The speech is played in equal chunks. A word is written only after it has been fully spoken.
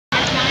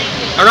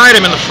Alright,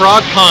 I'm in the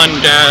frog pond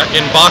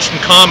in Boston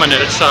Common.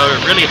 It's a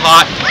really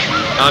hot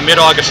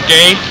mid-August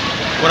day.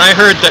 When I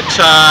heard that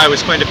I was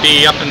going to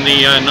be up in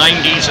the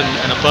 90s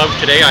and above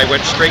today, I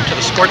went straight to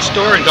the sports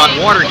store and got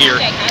water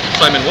gear.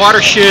 So I'm in water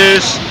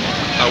shoes,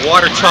 a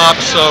water top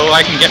so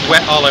I can get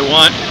wet all I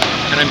want,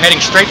 and I'm heading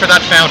straight for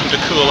that fountain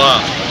to cool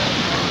off.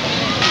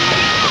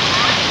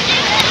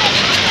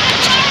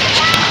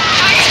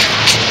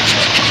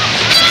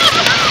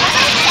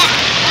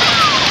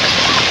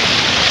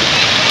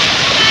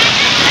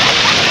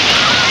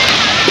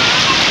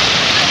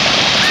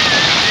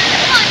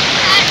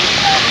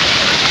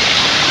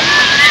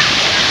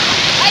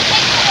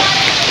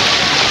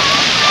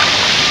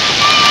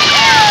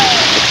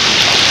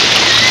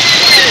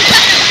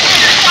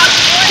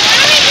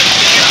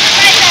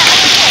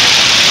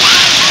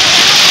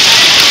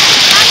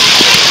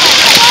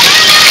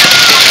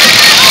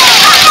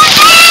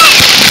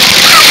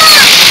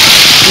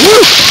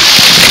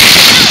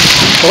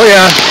 Oh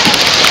yeah.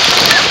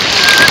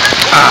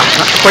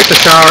 Quite the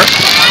shower.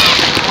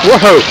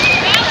 Whoa!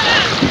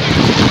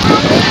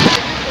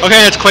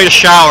 Okay, it's quite a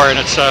shower, and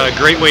it's a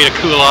great way to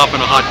cool off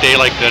on a hot day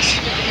like this.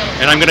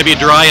 And I'm going to be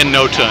dry in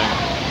no time.